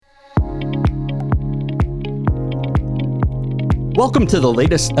Welcome to the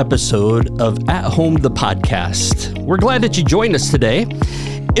latest episode of At Home, the podcast. We're glad that you joined us today.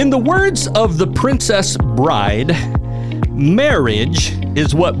 In the words of the Princess Bride, marriage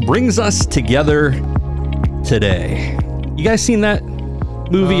is what brings us together today. You guys seen that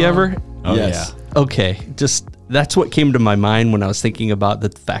movie ever? Oh, Yes. yeah. Okay, just that's what came to my mind when I was thinking about the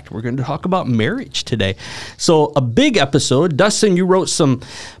fact we're going to talk about marriage today. So a big episode. Dustin, you wrote some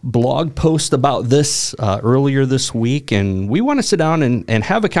blog posts about this earlier this week, and we want to sit down and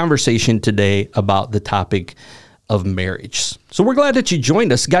have a conversation today about the topic of marriage. So we're glad that you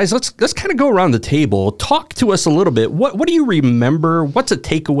joined us. Guys, let's kind of go around the table. Talk to us a little bit. What do you remember? What's a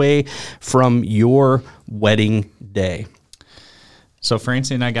takeaway from your wedding day? So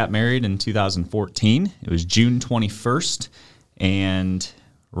Francie and I got married in 2014. It was June 21st, and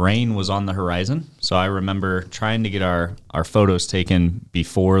rain was on the horizon. So I remember trying to get our photos taken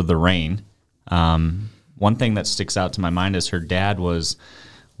before the rain. One thing that sticks out to my mind is her dad was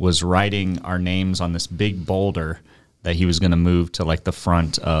writing our names on this big boulder that he was going to move to like the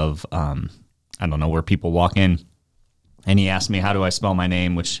front of, I don't know, where people walk in. And he asked me, how do I spell my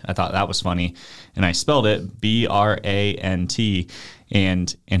name, which I thought that was funny. And I spelled it Brant.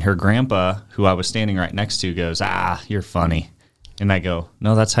 And her grandpa, who I was standing right next to, goes, you're funny. And I go,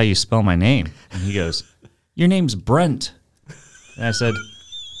 no, that's how you spell my name. And he goes, your name's Brent. And I said,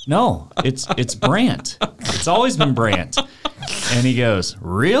 no, it's Brant. It's always been Brant. And he goes,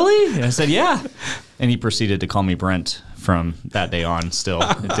 really? And I said, yeah. And he proceeded to call me Brent from that day on. Still,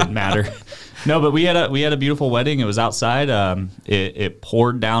 it didn't matter. No, but we had a beautiful wedding. It was outside. It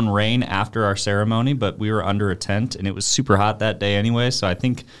poured down rain after our ceremony, but we were under a tent, and it was super hot that day anyway. So I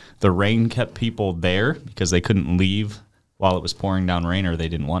think the rain kept people there because they couldn't leave while it was pouring down rain, or they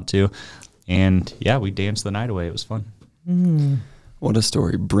didn't want to. And yeah, we danced the night away. It was fun. What a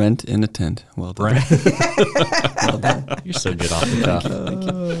story. Brent in a tent. Well done. Brent. Well done. You're so good off the cuff. Thank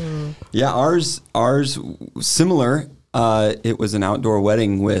you. Yeah, ours similar. It was an outdoor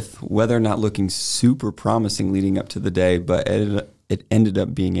wedding with weather not looking super promising leading up to the day, but it ended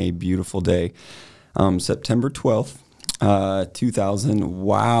up being a beautiful day. September 12th, 2000.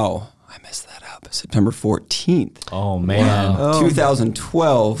 Wow, I messed that up. September 14th. Oh, man. Wow.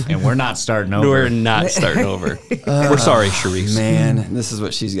 2012. And we're not starting over. We're not starting over. We're sorry, Sharice. Man, this is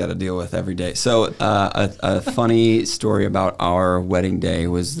what she's got to deal with every day. So a funny story about our wedding day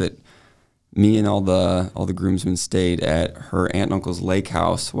was that me and all the groomsmen stayed at her aunt and uncle's lake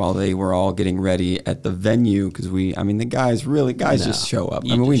house while they were all getting ready at the venue because the guys just show up.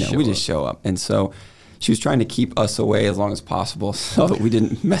 We just show up. And so she was trying to keep us away as long as possible so that we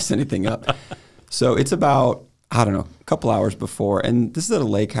didn't mess anything up. So it's about, I don't know, a couple hours before, and this is at a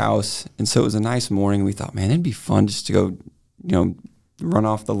lake house, and so it was a nice morning. We thought, man, it'd be fun just to go, run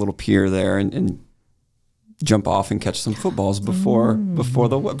off the little pier there and jump off and catch some footballs before we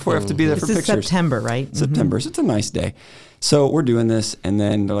have to be there for pictures. This is September, right? September. So it's a nice day. So we're doing this, and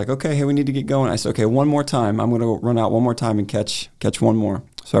then they're like, okay, hey, we need to get going. I said, okay, one more time. I'm going to run out one more time and catch one more.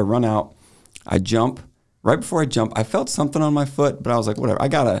 So I run out. I jump. Right before I jump, I felt something on my foot, but I was like, whatever. I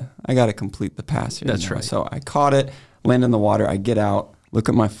gotta complete the pass here. That's right. So I caught it, land in the water. I get out, look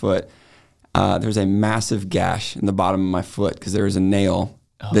at my foot. There's a massive gash in the bottom of my foot because there was a nail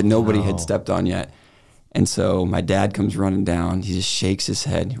that nobody had stepped on yet. And so my dad comes running down. He just shakes his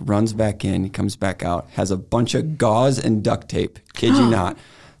head, runs back in, he comes back out, has a bunch of gauze and duct tape, kid you not,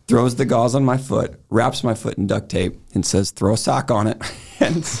 throws the gauze on my foot, wraps my foot in duct tape, and says, throw a sock on it.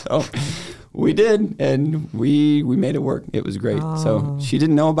 And so we did, and we made it work. It was great. So she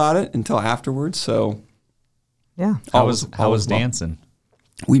didn't know about it until afterwards. So yeah. How was dancing?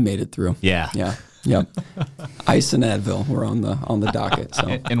 We made it through. Yeah. Yeah. Yep. Ice and Advil were on the docket. So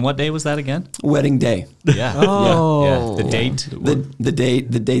And what day was that again? wedding day. Yeah. Oh. Yeah. The date.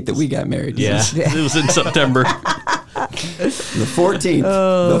 The date that we got married. Yeah. It was in September. The 14th.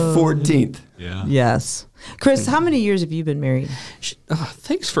 The 14th. Yeah. Yes. Chris, how many years have you been married?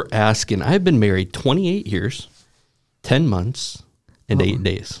 Thanks for asking. I've been married 28 years, 10 months, and 8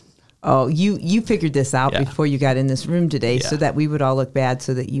 days. Oh, you figured this out Yeah. before you got in this room today so Yeah. that we would all look bad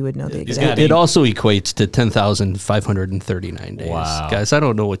so that you would know the exact. It also equates to 10,539 days. Wow. Guys, I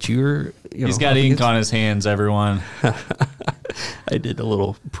don't know what you're... He's got ink on his hands, everyone. I did a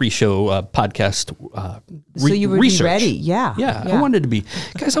little pre-show podcast So you would research. be ready. Yeah. Yeah, I wanted to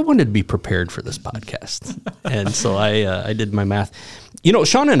be prepared for this podcast. And so I did my math.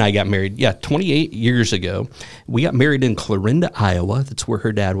 Sean and I got married, 28 years ago. We got married in Clarinda, Iowa. That's where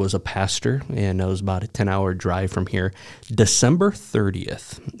her dad was a pastor, and it was about a 10-hour drive from here. December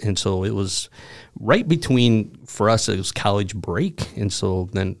 30th. And so it was right between, for us, it was college break. And so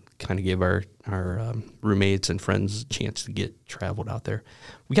then kind of gave our roommates and friends a chance to get traveled out there.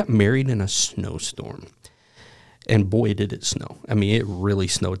 We got married in a snowstorm. And boy, did it snow. I mean, it really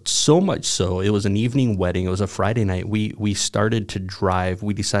snowed, so much so. It was an evening wedding. It was a Friday night. We started to drive.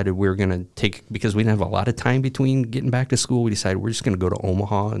 We decided we were going to take, because we didn't have a lot of time between getting back to school, we decided we're just going to go to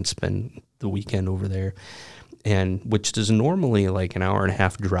Omaha and spend the weekend over there. And which is normally like an hour and a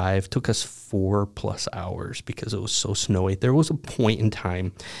half drive, took us 4+ hours because it was so snowy. There was a point in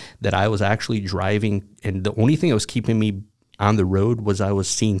time that I was actually driving, and the only thing that was keeping me on the road was I was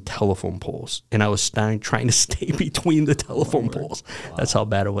seeing telephone poles, and I was trying to stay between the telephone poles. Wow. That's how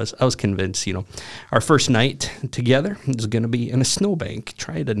bad it was. I was convinced, our first night together was going to be in a snowbank,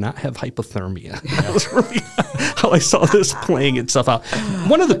 trying to not have hypothermia. That was really how I saw this playing itself out.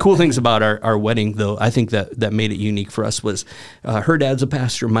 One of the cool things about our wedding, though, I think that made it unique for us was her dad's a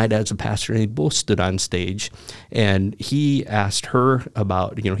pastor, my dad's a pastor, and they both stood on stage, and he asked her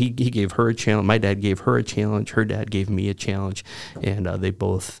about, he gave her a challenge. My dad gave her a challenge. Her dad gave me a challenge. And they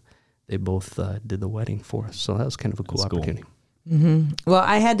both did the wedding for us. So that was kind of a cool opportunity. Cool. Mm-hmm. Well,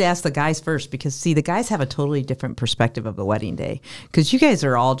 I had to ask the guys first because, see, the guys have a totally different perspective of the wedding day because you guys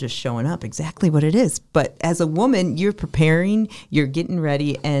are all just showing up exactly what it is. But as a woman, you're preparing, you're getting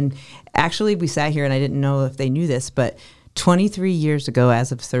ready. And actually, we sat here and I didn't know if they knew this, but 23 years ago,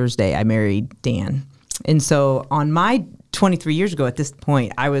 as of Thursday, I married Dan. And so on my 23 years ago at this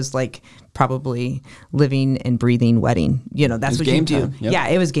point, I was like probably living and breathing wedding. That's what you do. Yep. Yeah,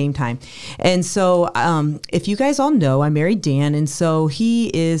 it was game time. And so if you guys all know, I married Dan, and so he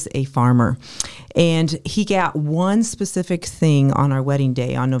is a farmer. And he got one specific thing on our wedding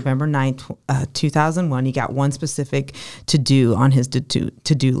day on November 9th, 2001. He got one specific to do on his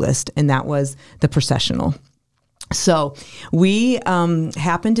to-do list, and that was the processional. So we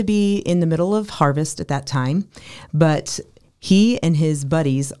happened to be in the middle of harvest at that time, but he and his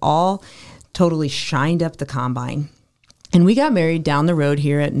buddies all totally shined up the combine. And we got married down the road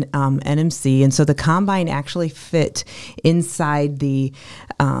here at NMC. And so the combine actually fit inside the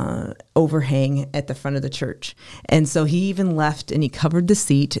overhang at the front of the church. And so he even left and he covered the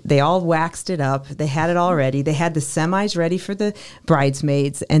seat. They all waxed it up. They had it all ready. They had the semis ready for the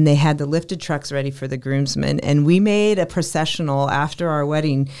bridesmaids, and they had the lifted trucks ready for the groomsmen. And we made a processional after our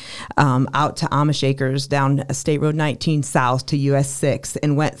wedding out to Amish Acres down State Road 19 south to US 6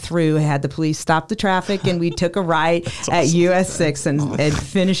 and went through, had the police stop the traffic, and we took a right at US 6 and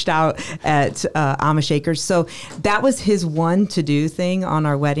finished out at Amish Acres. So that was his one to-do thing on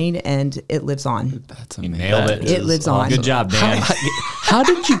our wedding, and it lives on. That's amazing. You nailed it. It lives on. Good job, Dan. How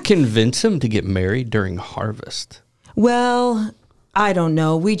did you convince him to get married during harvest? Well, I don't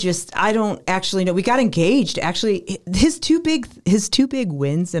know. I don't actually know. We got engaged. Actually, his two big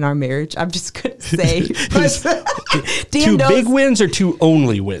wins in our marriage, I'm just going to say. Two big wins or two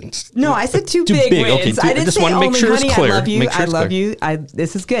only wins? No, I said two big wins. Okay, I didn't just say want to make only, sure honey, it's clear. I love you. Make sure I it's love clear. you.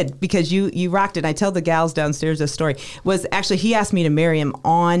 This is good because you rocked it. I tell the gals downstairs this story. Was actually, he asked me to marry him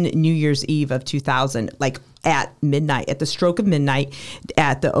on New Year's Eve of 2000, like at midnight, at the stroke of midnight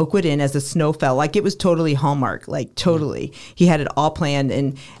at the Oakwood Inn as the snow fell. Like it was totally Hallmark, like totally. He had it all planned,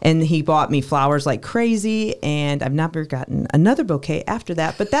 and he bought me flowers like crazy, and I've never gotten another bouquet after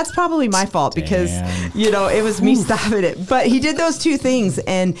that, but that's probably my fault because, it was me stopping it. But he did those two things,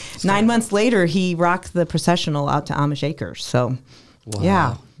 and 9 months later, he rocked the processional out to Amish Acres. So,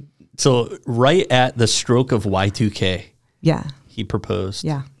 yeah. So right at the stroke of Y2K, yeah, he proposed.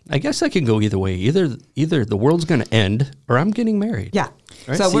 Yeah. I guess I can go either way. Either the world's going to end or I'm getting married. Yeah.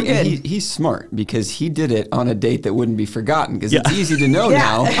 Right? So we're good. He's smart because he did it on a date that wouldn't be forgotten because it's easy to know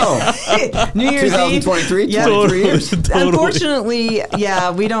now. Oh, New Year's 2023, Eve. 23 years. Totally. Unfortunately,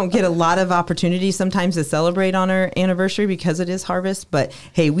 we don't get a lot of opportunities sometimes to celebrate on our anniversary because it is harvest. But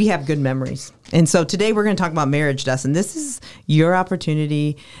hey, we have good memories. And so today we're going to talk about marriage, Dustin. This is your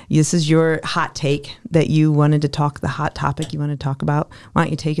opportunity. This is your hot take that you wanted to talk, the hot topic you want to talk about. Why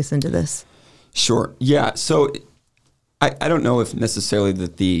don't you take us into this? Sure. Yeah. So I don't know if necessarily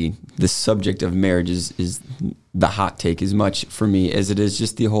that the subject of marriage is the hot take as much for me as it is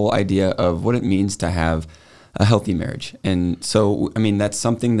just the whole idea of what it means to have a healthy marriage. And so, I mean, that's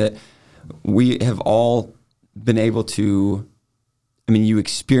something that we have all been able to, you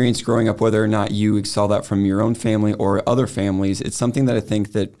experience growing up, whether or not you saw that from your own family or other families. It's something that I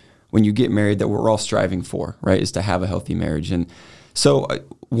think that when you get married that we're all striving for, right, is to have a healthy marriage. And so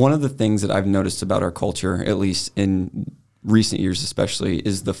one of the things that I've noticed about our culture, at least in recent years especially,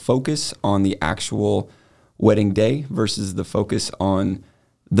 is the focus on the actual wedding day versus the focus on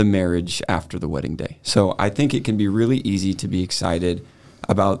the marriage after the wedding day. So I think it can be really easy to be excited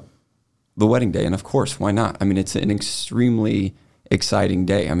about the wedding day. And of course, why not? It's an extremely exciting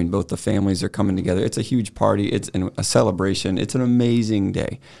day. I mean, both the families are coming together. It's a huge party. It's a celebration. It's an amazing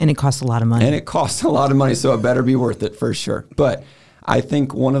day. And it costs a lot of money. And it costs a lot of money, so it better be worth it for sure. But I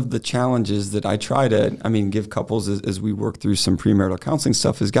think one of the challenges that I try to, give couples as we work through some premarital counseling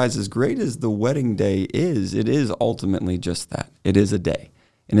stuff is, guys, as great as the wedding day is, it is ultimately just that. It is a day.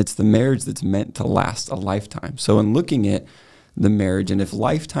 And it's the marriage that's meant to last a lifetime. So in looking at the marriage, and if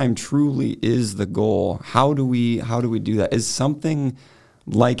lifetime truly is the goal, how do we do that? Is something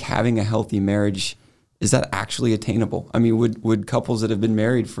like having a healthy marriage, is that actually attainable? I mean, would couples that have been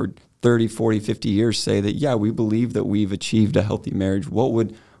married for 30, 40, 50 years say that, yeah, we believe that we've achieved a healthy marriage? What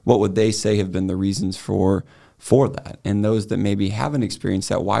would they say have been the reasons for that? And those that maybe haven't experienced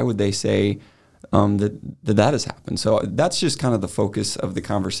that, why would they say that has happened? So that's just kind of the focus of the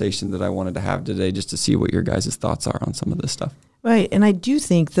conversation that I wanted to have today, just to see what your guys' thoughts are on some of this stuff. Right. And I do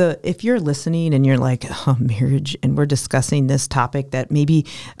think if you're listening and you're like, marriage, and we're discussing this topic that maybe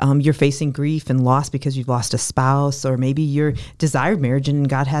you're facing grief and loss because you've lost a spouse, or maybe you're desired marriage and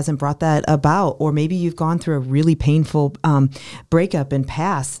God hasn't brought that about, or maybe you've gone through a really painful breakup and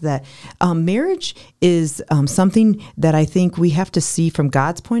past, that marriage is something that I think we have to see from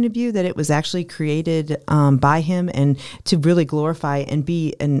God's point of view, that it was actually created by Him and to really glorify and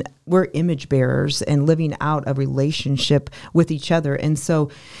be we're image bearers and living out a relationship with each other. And so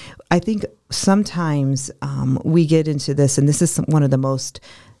I think sometimes we get into this, and this is one of the most,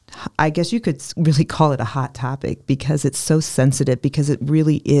 I guess you could really call it a hot topic, because it's so sensitive, because it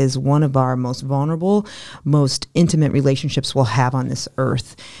really is one of our most vulnerable, most intimate relationships we'll have on this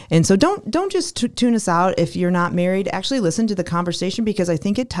earth. And so don't just tune us out if you're not married. Actually listen to the conversation, because I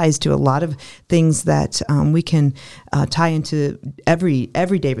think it ties to a lot of things that we can tie into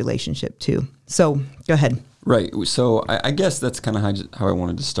everyday relationship too. So go ahead. Right. So I guess that's kind of how I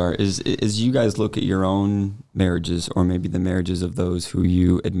wanted to start is you guys look at your own marriages, or maybe the marriages of those who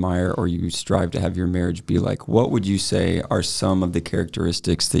you admire or you strive to have your marriage be like. What would you say are some of the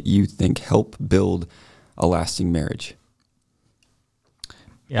characteristics that you think help build a lasting marriage?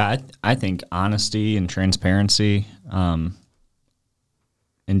 Yeah, I think honesty and transparency, and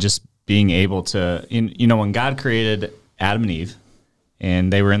just being able to, when God created Adam and Eve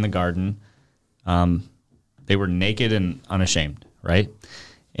and they were in the garden, they were naked and unashamed, right?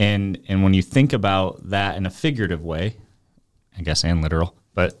 And when you think about that in a figurative way, I guess, and literal,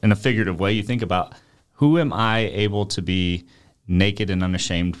 but in a figurative way, you think about, who am I able to be naked and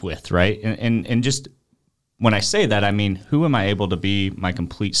unashamed with, right? And just when I say that, I mean, who am I able to be my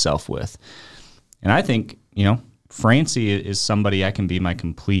complete self with? And I think, Francie is somebody I can be my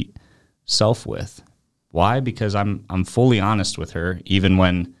complete self with. Why? Because I'm fully honest with her, even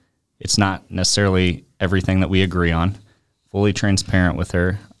when it's not necessarily everything that we agree on. Fully transparent with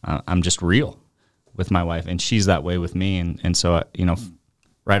her. I'm just real with my wife, and she's that way with me. And so,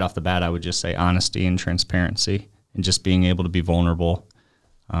 right off the bat, I would just say honesty and transparency, and just being able to be vulnerable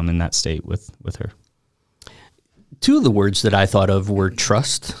in that state with her. Two of the words that I thought of were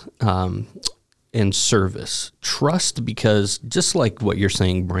trust and service. Trust, because just like what you're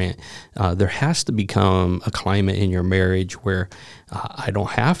saying, Brant, there has to become a climate in your marriage where I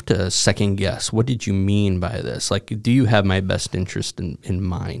don't have to second guess. What did you mean by this? Like, do you have my best interest in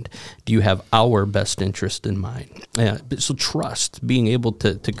mind? Do you have our best interest in mind? So trust, being able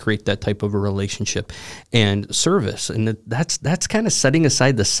to create that type of a relationship, and service. And that's kind of setting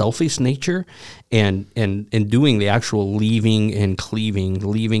aside the selfish nature and doing the actual leaving and cleaving,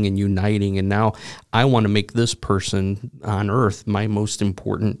 leaving and uniting. And now I want to make this person on earth my most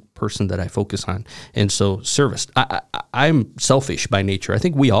important person that I focus on. And so service. I'm selfish by nature. I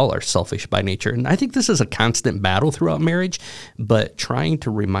think we all are selfish by nature. And I think this is a constant battle throughout marriage, but trying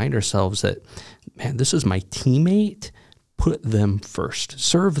to remind ourselves that, man, this is my teammate. Put them first.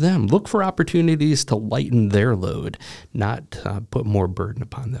 Serve them. Look for opportunities to lighten their load, not put more burden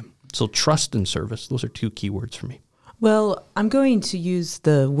upon them. So trust and service, those are two key words for me. Well, I'm going to use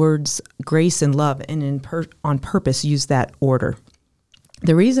the words grace and love, and on purpose use that order.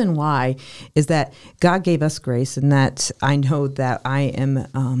 The reason why is that God gave us grace, and that I know that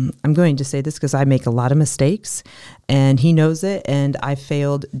I'm going to say this because I make a lot of mistakes, and He knows it, and I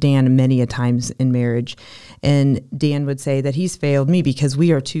failed Dan many a times in marriage. And Dan would say that he's failed me because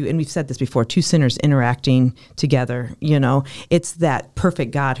we are two, and we've said this before, two sinners interacting together. It's that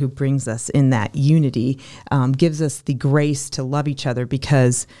perfect God who brings us in that unity, gives us the grace to love each other,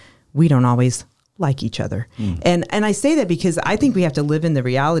 because we don't always like each other. And I say that because I think we have to live in the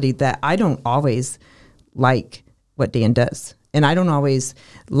reality that I don't always like what Dan does. And I don't always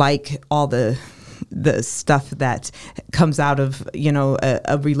like all the the stuff that comes out of,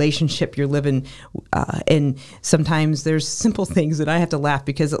 a relationship you're living. And sometimes there's simple things that I have to laugh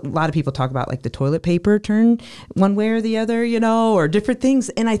because a lot of people talk about like the toilet paper turn one way or the other, or different things.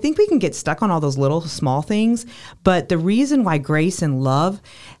 And I think we can get stuck on all those little small things. But the reason why grace and love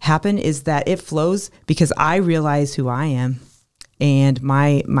happen is that it flows because I realize who I am and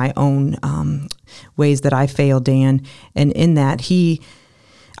my own ways that I fail Dan. And in that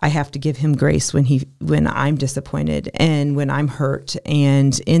I have to give him grace when I'm disappointed and when I'm hurt.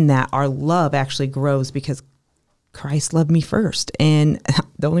 And in that, our love actually grows because Christ loved me first. And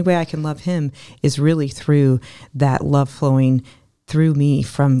the only way I can love him is really through that love flowing through me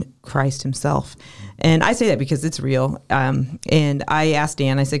from Christ himself. And I say that because it's real. And I asked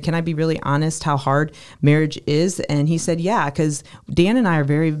Dan, I said, can I be really honest how hard marriage is? And he said, yeah, because Dan and I are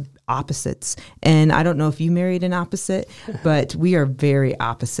very opposites. And I don't know if you married an opposite, but we are very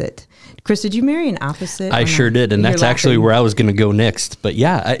opposite. Chris, did you marry an opposite? I sure did. And that's actually where I was going to go next. But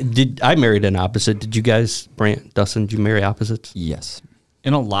yeah, I married an opposite. Did you guys, Brant, Dustin, did you marry opposites? Yes.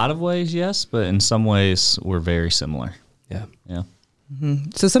 In a lot of ways, yes, but in some ways, we're very similar. Yeah. Yeah.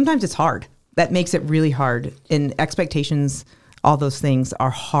 Mm-hmm. So sometimes it's hard. That makes it really hard. And expectations, all those things are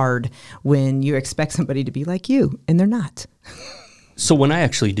hard when you expect somebody to be like you, and they're not. So when I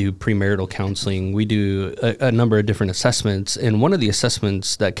actually do premarital counseling, we do a number of different assessments, and one of the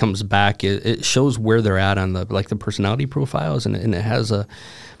assessments that comes back, it shows where they're at on the personality profiles, and it has a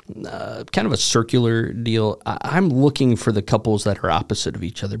kind of a circular deal. I'm looking for the couples that are opposite of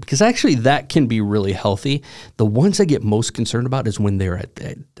each other because actually that can be really healthy. The ones I get most concerned about is when they're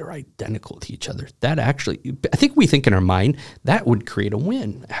identical to each other. That actually, I think we think in our mind that would create a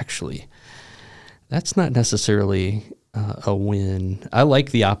win. Actually, that's not necessarily a win. I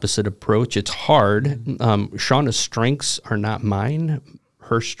like the opposite approach. It's hard. Shauna's strengths are not mine.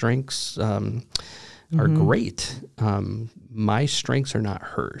 Her strengths are great. My strengths are not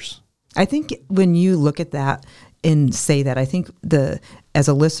hers. I think when you look at that and say that, I think as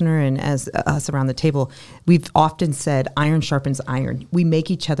a listener and as us around the table, we've often said iron sharpens iron. We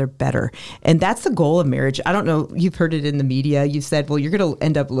make each other better. And that's the goal of marriage. I don't know, you've heard it in the media. You said, well, you're going to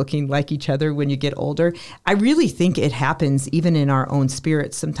end up looking like each other when you get older. I really think it happens even in our own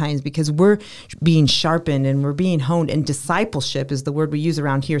spirits sometimes because we're being sharpened and we're being honed. And discipleship is the word we use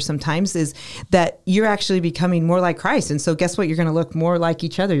around here sometimes, is that you're actually becoming more like Christ. And so guess what? You're going to look more like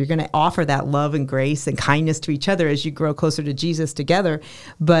each other. You're going to offer that love and grace and kindness to each other as you grow closer to Jesus together.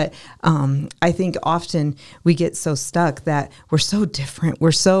 But I think often we get so stuck that we're so different.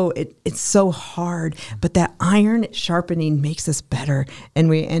 It's so hard. But that iron sharpening makes us better, and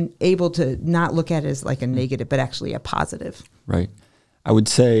we're able to not look at it as like a negative, but actually a positive. Right. I would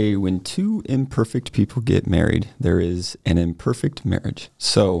say when two imperfect people get married, there is an imperfect marriage.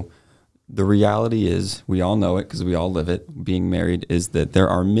 So the reality is, we all know it because we all live it, being married, is that there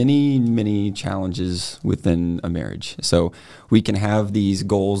are many, many challenges within a marriage. So we can have these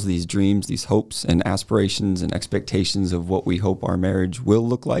goals, these dreams, these hopes and aspirations and expectations of what we hope our marriage will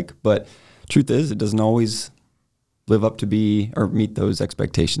look like. But truth is, it doesn't always live up to be or meet those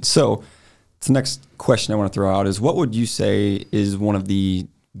expectations. So the next question I want to throw out is, what would you say is one of the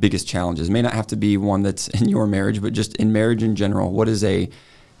biggest challenges? It may not have to be one that's in your marriage, but just in marriage in general, what is a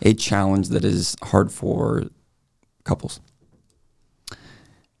challenge that is hard for couples?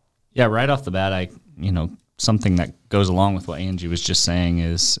 Yeah, right off the bat, something that goes along with what Angie was just saying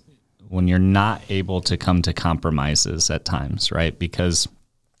is when you're not able to come to compromises at times, right? Because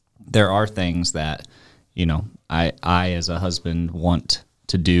there are things that, I as a husband want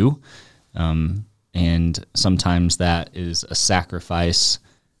to do, and sometimes that is a sacrifice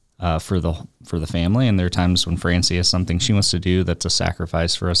for the family, and there are times when Francie has something she wants to do that's a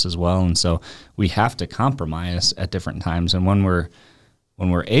sacrifice for us as well, and so we have to compromise at different times. And when we're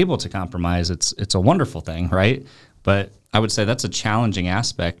able to compromise, it's a wonderful thing, right? But I would say that's a challenging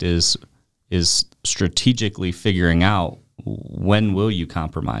aspect is strategically figuring out when will you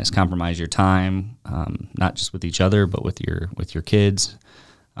compromise your time, not just with each other but with your kids,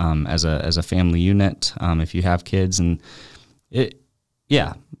 as a family unit, if you have kids, and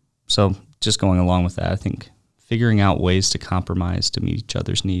So just going along with that, I think figuring out ways to compromise to meet each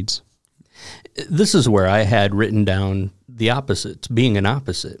other's needs. This is where I had written down the opposites, being an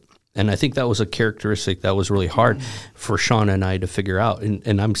opposite. And I think that was a characteristic that was really hard for Shauna and I to figure out.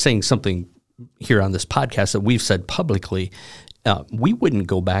 And I'm saying something here on this podcast that we've said publicly. We wouldn't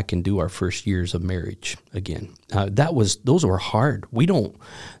go back and do our first years of marriage again. Those were hard.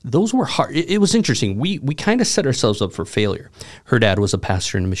 Those were hard. It was interesting. We kind of set ourselves up for failure. Her dad was a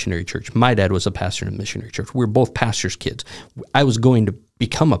pastor in a missionary church. My dad was a pastor in a missionary church. We were both pastors' kids. I was going to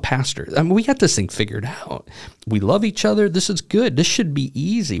become a pastor. I mean, we got this thing figured out. We love each other. This is good. This should be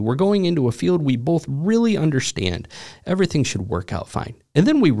easy. We're going into a field we both really understand. Everything should work out fine. And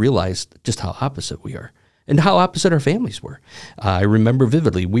then we realized just how opposite we are and how opposite our families were. I remember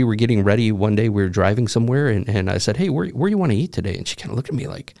vividly, we were getting ready one day. We were driving somewhere, and I said, hey, where you want to eat today? And she kind of looked at me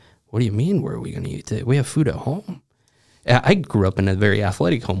like, what do you mean, where are we going to eat today? We have food at home. I grew up in a very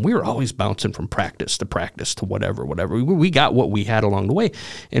athletic home. We were always bouncing from practice to whatever. We got what we had along the way.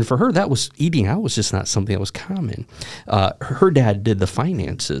 And for her, that was eating out was just not something that was common. Her dad did the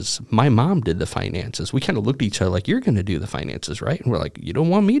finances. My mom did the finances. We kind of looked at each other like, you're going to do the finances, right? And we're like, you don't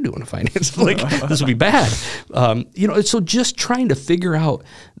want me doing the finances. Like, this would be bad. So just trying to figure out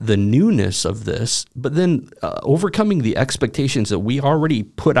the newness of this, but then overcoming the expectations that we already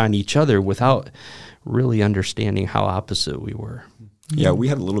put on each other without really understanding how opposite we were. Yeah, we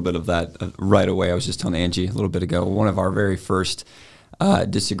had a little bit of that right away. I was just telling Angie a little bit ago, one of our very first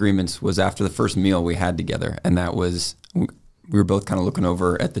disagreements was after the first meal we had together. And that was, we were both kind of looking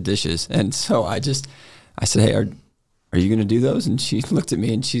over at the dishes. And so I said, hey, are you going to do those? And she looked at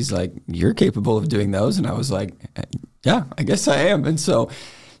me and she's like, you're capable of doing those. And I was like, yeah, I guess I am. And so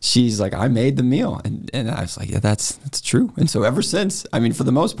she's like, I made the meal. And I was like, yeah, that's true. And so ever since, I mean, for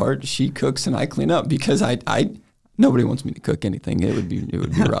the most part, she cooks and I clean up because nobody wants me to cook anything. It would be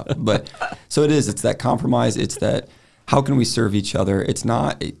rough. But so it's that compromise. It's that, how can we serve each other? It's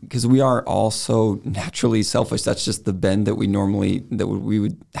not, because we are all so naturally selfish. That's just the bend that we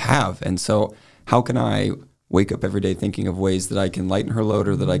would have. And so how can I wake up every day thinking of ways that I can lighten her load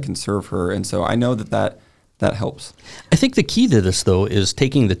or that I can serve her? And so I know that helps. I think the key to this, though, is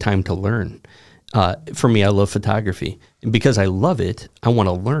taking the time to learn. For me, I love photography. And because I love it, I want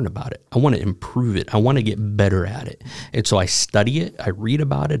to learn about it. I want to improve it. I want to get better at it. And so I study it. I read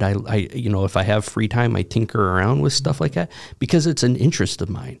about it. I if I have free time, I tinker around with stuff like that because it's an interest of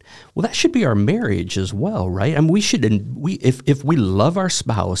mine. Well, that should be our marriage as well, right? I mean, if we love our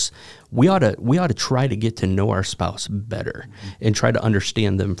spouse, we ought to try to get to know our spouse better and try to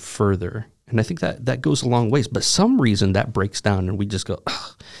understand them further. And I think that goes a long ways. But some reason that breaks down and we just go,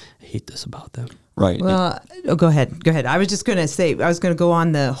 I hate this about them. Right. Well, go ahead. I was just going to say, I was going to go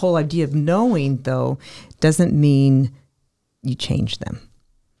on the whole idea of knowing, though, doesn't mean you change them.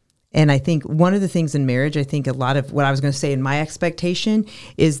 And I think one of the things in marriage, I think a lot of what I was going to say in my expectation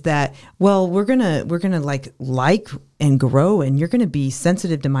is that, well, we're going to like and grow, and you're going to be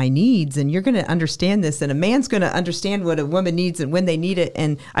sensitive to my needs, and you're going to understand this, and a man's going to understand what a woman needs and when they need it.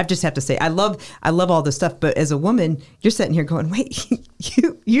 And I just have to say, I love all this stuff, but as a woman, you're sitting here going, wait,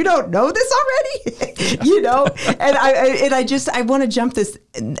 you don't know this already, And I want to jump this.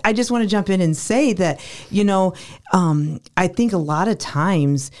 I just want to jump in and say that, I think a lot of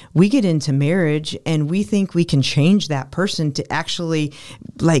times we get into marriage and we think we can change that person to actually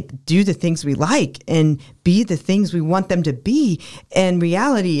do the things we like and be the things we want them to be. And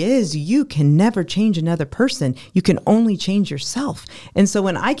reality is you can never change another person. You can only change yourself. And so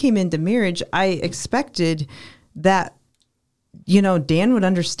when I came into marriage, I expected that, Dan would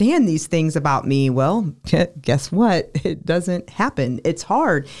understand these things about me. Well, guess what? It doesn't happen. It's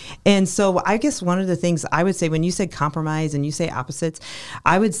hard. And so I guess one of the things I would say when you say compromise and you say opposites,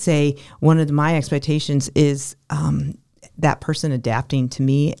 I would say one of my expectations is that person adapting to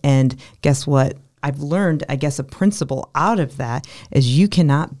me. And guess what? I've learned, I guess, a principle out of that is you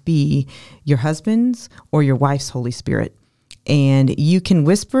cannot be your husband's or your wife's Holy Spirit. And you can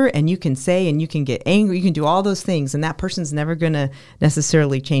whisper and you can say and you can get angry. You can do all those things. And that person's never going to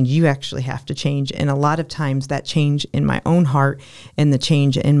necessarily change. You actually have to change. And a lot of times that change in my own heart and the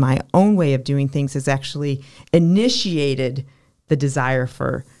change in my own way of doing things has actually initiated the desire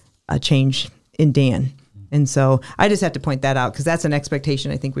for a change in Dan. And so I just have to point that out because that's an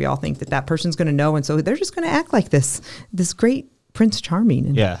expectation. I think we all think that person's going to know. And so they're just going to act like this great Prince Charming.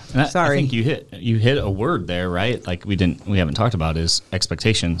 And yeah. And I think you hit a word there, right? Like we haven't talked about is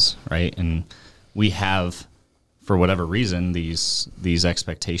expectations, right? And we have, for whatever reason, these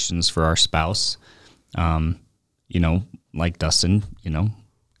expectations for our spouse, like Dustin,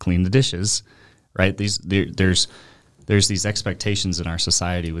 clean the dishes, right? There's these expectations in our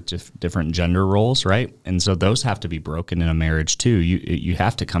society with different gender roles, right? And so those have to be broken in a marriage too. You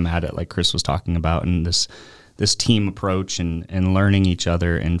have to come at it like Chris was talking about, and this team approach and learning each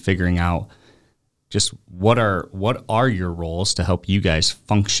other and figuring out just what are your roles to help you guys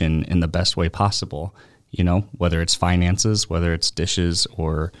function in the best way possible. Whether it's finances, whether it's dishes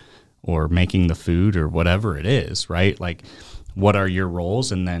or making the food or whatever it is, right? Like, what are your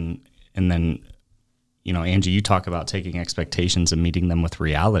roles, and then. Angie, you talk about taking expectations and meeting them with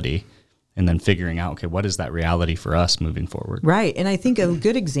reality. and then figuring out, okay, what is that reality for us moving forward? Right. And I think a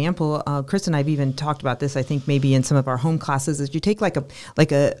good example, Chris and I have even talked about this, I think maybe in some of our home classes, is you take like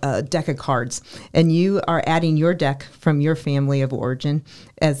a deck of cards and you are adding your deck from your family of origin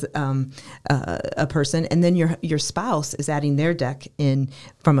as a person, and then your spouse is adding their deck in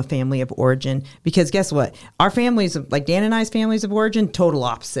from a family of origin. Because guess what? Our families, like Dan and I's families of origin, total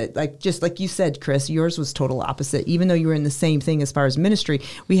opposite. Like just like you said, Chris, yours was total opposite. Even though you were in the same thing as far as ministry,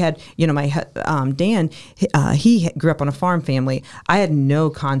 we had, my Dan, he grew up on a farm family. I had no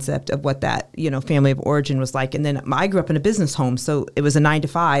concept of what that, family of origin was like. And then I grew up in a business home, so it was a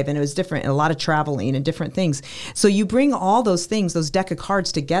 9-to-5, and it was different, and a lot of traveling and different things. So you bring all those things, those deck of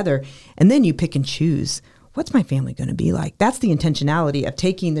cards together, and then you pick and choose. What's my family going to be like? That's the intentionality of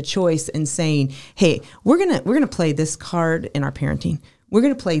taking the choice and saying, hey, we're gonna play this card in our parenting. We're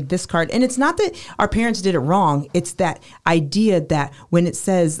going to play this card. And it's not that our parents did it wrong. It's that idea that when it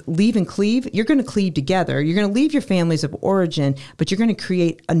says leave and cleave, you're going to cleave together. You're going to leave your families of origin, but you're going to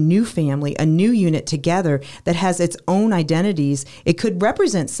create a new family, a new unit together that has its own identities. It could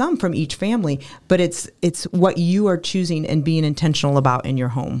represent some from each family, but it's what you are choosing and being intentional about in your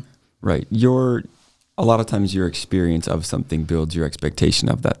home. Right. A lot of times your experience of something builds your expectation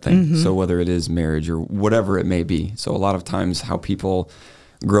of that thing. Mm-hmm. So whether it is marriage or whatever it may be. So a lot of times how people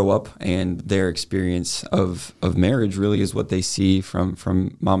grow up and their experience of marriage really is what they see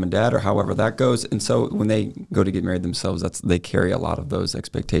from mom and dad or however that goes. And so when they go to get married themselves, they carry a lot of those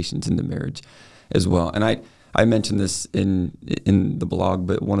expectations into marriage as well. And I mentioned this in the blog,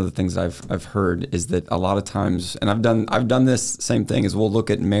 but one of the things I've heard is that a lot of times, and I've done this same thing, is we'll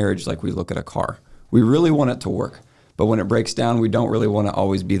look at marriage like we look at a car. We really want it to work, but when it breaks down, we don't really want to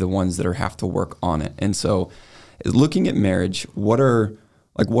always be the ones that have to work on it. And so looking at marriage, what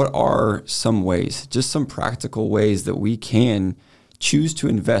are some ways, just some practical ways that we can choose to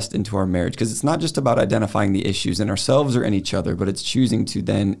invest into our marriage? Because it's not just about identifying the issues in ourselves or in each other, but it's choosing to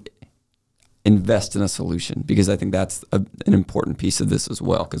then invest in a solution, because I think that's an important piece of this as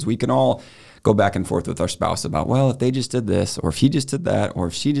well. Because we can all go back and forth with our spouse about, well, if they just did this, or if he just did that, or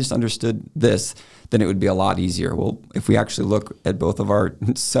if she just understood this, then it would be a lot easier. Well, if we actually look at both of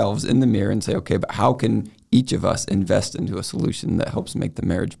ourselves in the mirror and say, okay, but how can each of us invest into a solution that helps make the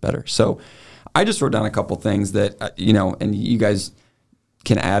marriage better? So I just wrote down a couple things that, and you guys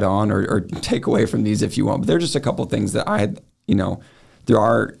can add on or take away from these if you want, but they're just a couple things that I had, through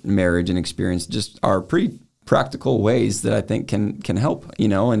our marriage and experience, just are pretty practical ways that I think can help,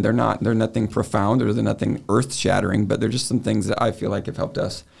 and they're nothing profound or they're nothing earth shattering, but they're just some things that I feel like have helped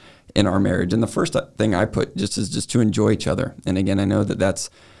us in our marriage. And the first thing I put is just to enjoy each other. And again, I know that that's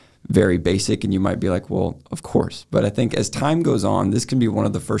very basic and you might be like, well, of course, but I think as time goes on, this can be one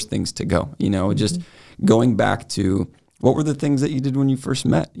of the first things to go, just going back to what were the things that you did when you first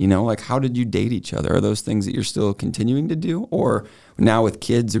met, like how did you date each other? Are those things that you're still continuing to do? Or now with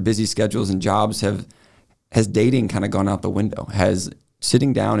kids or busy schedules and jobs, has dating kind of gone out the window? Has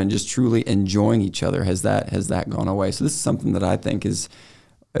sitting down and just truly enjoying each other, has that gone away? So this is something that I think is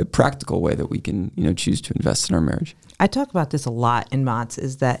a practical way that we can, choose to invest in our marriage. I talk about this a lot in Mott's,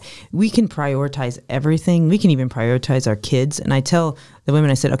 is that we can prioritize everything. We can even prioritize our kids. And I tell the women,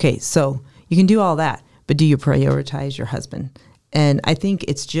 I said, okay, so you can do all that, but do you prioritize your husband? And I think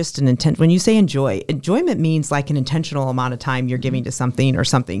it's just an intent. When you say enjoyment means like an intentional amount of time you're giving to something or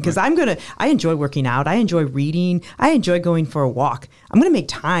something. Because right. I enjoy working out. I enjoy reading. I enjoy going for a walk. I'm going to make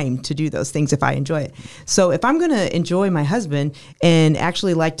time to do those things if I enjoy it. So if I'm going to enjoy my husband and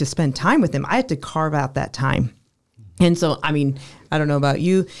actually like to spend time with him, I have to carve out that time. And so, I don't know about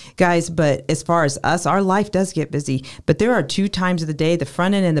you guys, but as far as us, our life does get busy. But there are 2 times of the day, the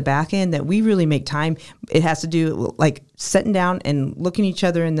front end and the back end, that we really make time. It has to do like sitting down and looking each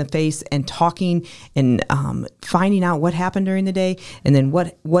other in the face and talking and finding out what happened during the day. And then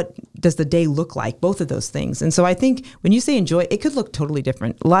what does the day look like? Both of those things. And so I think when you say enjoy, it could look totally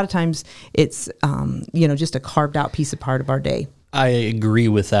different. A lot of times it's, just a carved out piece of part of our day. I agree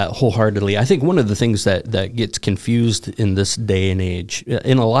with that wholeheartedly. I think one of the things that gets confused in this day and age,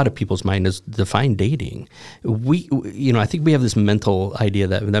 in a lot of people's mind, is define dating. I think we have this mental idea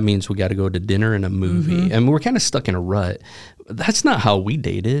that means we got to go to dinner and a movie, and we're kind of stuck in a rut. That's not how we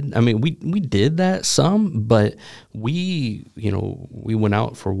dated. I mean, we did that some, but we went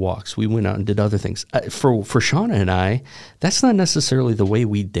out for walks. We went out and did other things. For Shauna and I, that's not necessarily the way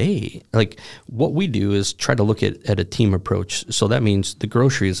we date. Like, what we do is try to look at a team approach. So that means the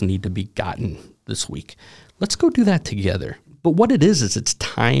groceries need to be gotten this week. Let's go do that together. But what it is it's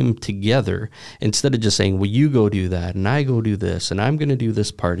time together instead of just saying, well, you go do that and I go do this and I'm going to do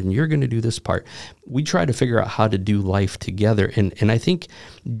this part and you're going to do this part. We try to figure out how to do life together. And I think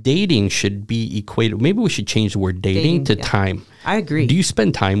dating should be equated. Maybe we should change the word dating to time. I agree. Do you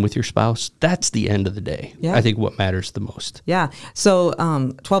spend time with your spouse? That's the end of the day. Yeah. I think what matters the most. Yeah. So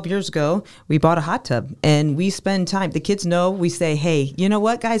 12 years ago, we bought a hot tub and we spend time. The kids know. We say, hey, you know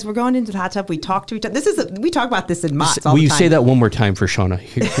what, guys? We're going into the hot tub. We talk to each other. We talk about this in Mott's all Will the you time. say that one more time for Shauna?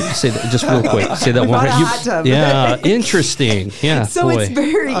 Here, say that just real quick. Say that one more bought a time. hot tub. Yeah, interesting. Yeah, So boy. it's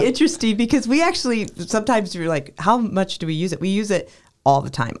very interesting because we actually, sometimes you're like, how much do we use it? We use it all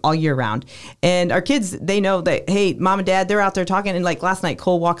the time, all year round. And our kids, they know that, hey, mom and dad, they're out there talking. And like last night,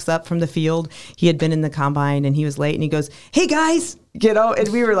 Cole walks up from the field. He had been in the combine and he was late and he goes, hey guys, and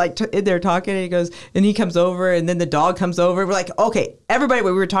we were like in there talking and he goes, and he comes over and then the dog comes over. We're like, okay, everybody,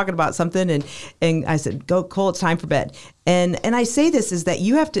 we were talking about something. And I said, go Cole, it's time for bed. And I say this is that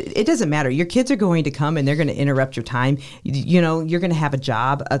you have to, it doesn't matter. Your kids are going to come and they're going to interrupt your time. You're going to have a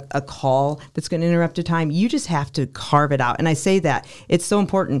job, a call that's going to interrupt your time. You just have to carve it out. And I say that it's so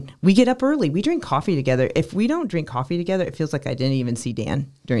important. We get up early. We drink coffee together. If we don't drink coffee together, it feels like I didn't even see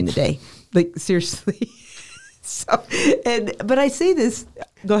Dan during the day. Like seriously. But I say this.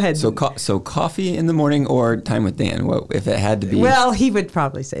 Go ahead. So coffee in the morning or time with Dan? What if it had to be? Well, he would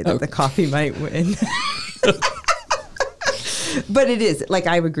probably say that the coffee might win. But it is like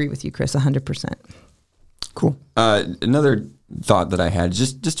I agree with you, Chris, 100%. Cool. Another thought that I had,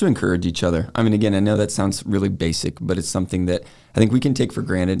 just to encourage each other. I mean, again, I know that sounds really basic, but it's something that I think we can take for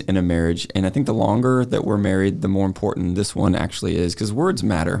granted in a marriage. And I think the longer that we're married, the more important this one actually is, because words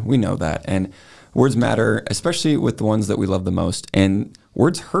matter. We know that. And words matter, especially with the ones that we love the most. And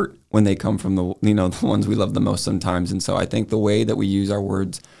words hurt when they come from the ones we love the most sometimes. And so I think the way that we use our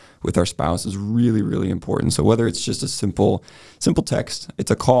words with our spouse is really, really important. So whether it's just a simple text, it's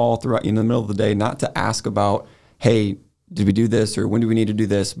a call throughout in the middle of the day, not to ask about, hey, did we do this or when do we need to do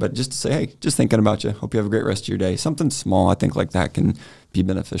this, but just to say, hey, just thinking about you. Hope you have a great rest of your day. Something small, I think, like that can be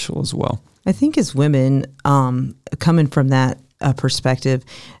beneficial as well. I think as women, coming from that perspective,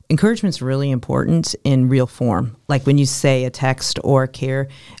 encouragement's really important in real form. Like when you say a text or a care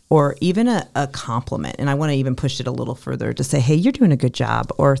or even a compliment. And I want to even push it a little further to say, hey, you're doing a good job,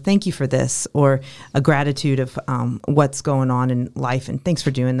 or thank you for this, or a gratitude of what's going on in life. And thanks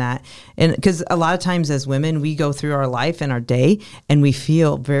for doing that. And because a lot of times as women, we go through our life and our day and we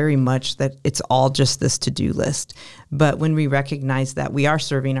feel very much that it's all just this to-do list. But when we recognize that we are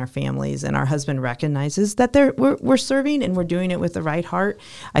serving our families and our husband recognizes that we're serving and we're doing it with the right heart,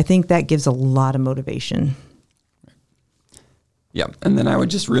 I think that gives a lot of motivation. Yeah, and then I would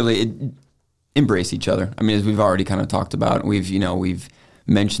just really embrace each other. I mean, as we've already kind of talked about, we've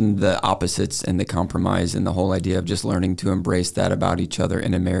mentioned the opposites and the compromise, and the whole idea of just learning to embrace that about each other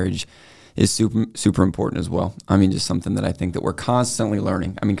in a marriage is super, super important as well. I mean, just something that I think that we're constantly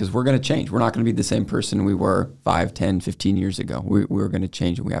learning. I mean, because we're going to change. We're not going to be the same person we were 5, 10, 15 years ago. We're going to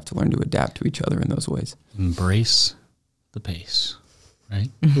change, and we have to learn to adapt to each other in those ways. Embrace the pace, right?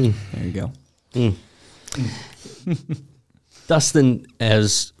 There you go. Dustin,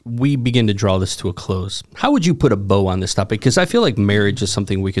 as we begin to draw this to a close, how would you put a bow on this topic? Because I feel like marriage is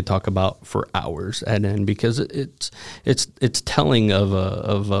something we could talk about for hours at end, because it's telling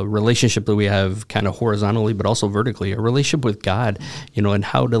of a relationship that we have kind of horizontally, but also vertically, a relationship with God, and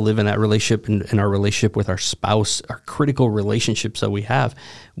how to live in that relationship and our relationship with our spouse, our critical relationships that we have.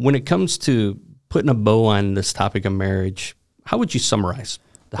 When it comes to putting a bow on this topic of marriage, how would you summarize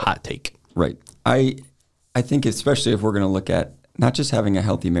the hot take? Right. I think especially if we're going to look at not just having a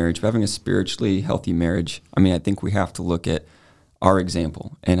healthy marriage, but having a spiritually healthy marriage, I mean, I think we have to look at our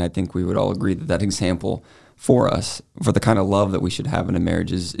example. And I think we would all agree that example for us, for the kind of love that we should have in a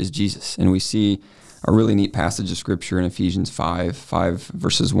marriage is Jesus. And we see a really neat passage of scripture in Ephesians 5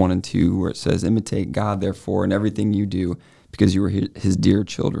 verses 1 and 2, where it says, imitate God, therefore, in everything you do, because you are his dear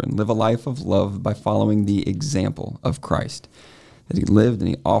children. Live a life of love by following the example of Christ, that he lived and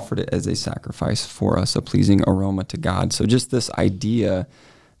he offered it as a sacrifice for us, a pleasing aroma to God. So just this idea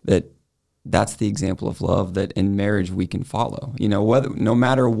that that's the example of love that in marriage we can follow. No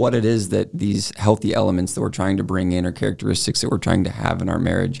matter what it is that these healthy elements that we're trying to bring in or characteristics that we're trying to have in our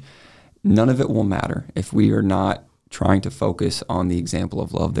marriage, none of it will matter if we are not trying to focus on the example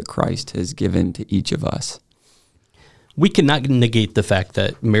of love that Christ has given to each of us. We cannot negate the fact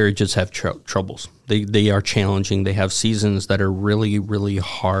that marriages have troubles. They are challenging. They have seasons that are really, really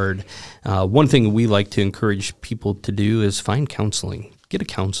hard. One thing we like to encourage people to do is find counseling. get a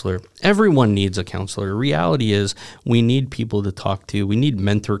counselor. Everyone needs a counselor. Reality is we need people to talk to. We need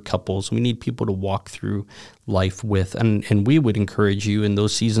mentor couples. We need people to walk through life with. And we would encourage you in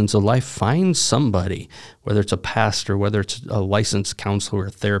those seasons of life, find somebody, whether it's a pastor, whether it's a licensed counselor or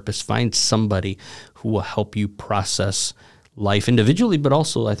a therapist, find somebody who will help you process life individually, but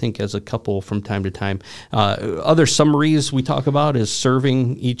also I think as a couple from time to time. Other summaries we talk about is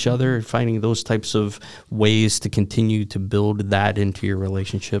serving each other, finding those types of ways to continue to build that into your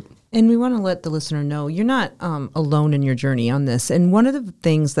relationship. And we want to let the listener know you're not alone in your journey on this. And one of the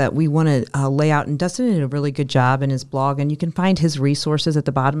things that we want to lay out, and Dustin did a really good job in his blog, and you can find his resources at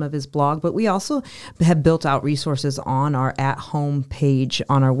the bottom of his blog, but we also have built out resources on our at-home page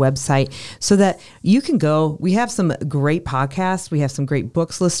on our website so that you can go. We have some great podcasts. We have some great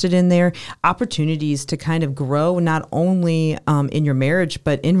books listed in there, opportunities to kind of grow not only in your marriage,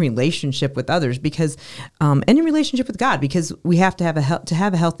 but in relationship with others, because and in relationship with God, because we have to have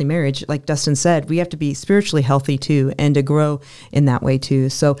a healthy marriage. Like Dustin said, we have to be spiritually healthy too, and to grow in that way too.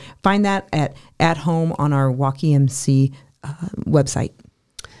 So find that at home on our Walk EMC website.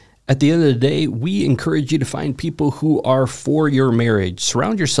 At the end of the day, we encourage you to find people who are for your marriage.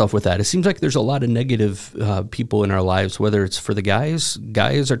 Surround yourself with that. It seems like there's a lot of negative people in our lives, whether it's for the guys.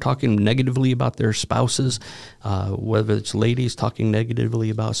 Guys are talking negatively about their spouses, whether it's ladies talking negatively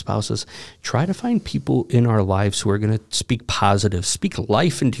about spouses. Try to find people in our lives who are going to speak positive, speak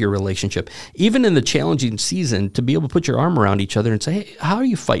life into your relationship. Even in the challenging season, to be able to put your arm around each other and say, hey, how are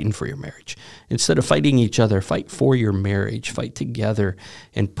you fighting for your marriage? Instead of fighting each other, fight for your marriage, fight together,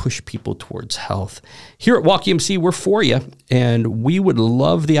 and push people towards health. Here at Walk EMC, we're for you, and we would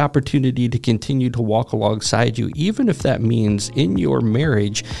love the opportunity to continue to walk alongside you, even if that means in your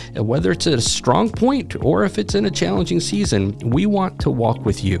marriage, whether it's at a strong point or if it's in a challenging season, we want to walk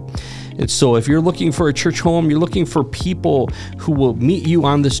with you. And so if you're looking for a church home, you're looking for people who will meet you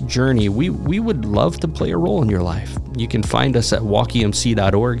on this journey, we would love to play a role in your life. You can find us at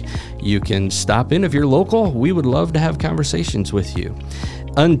walkemc.org. You can stop in if you're local. We would love to have conversations with you.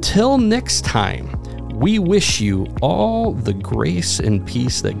 Until next time, we wish you all the grace and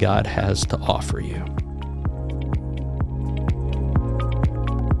peace that God has to offer you.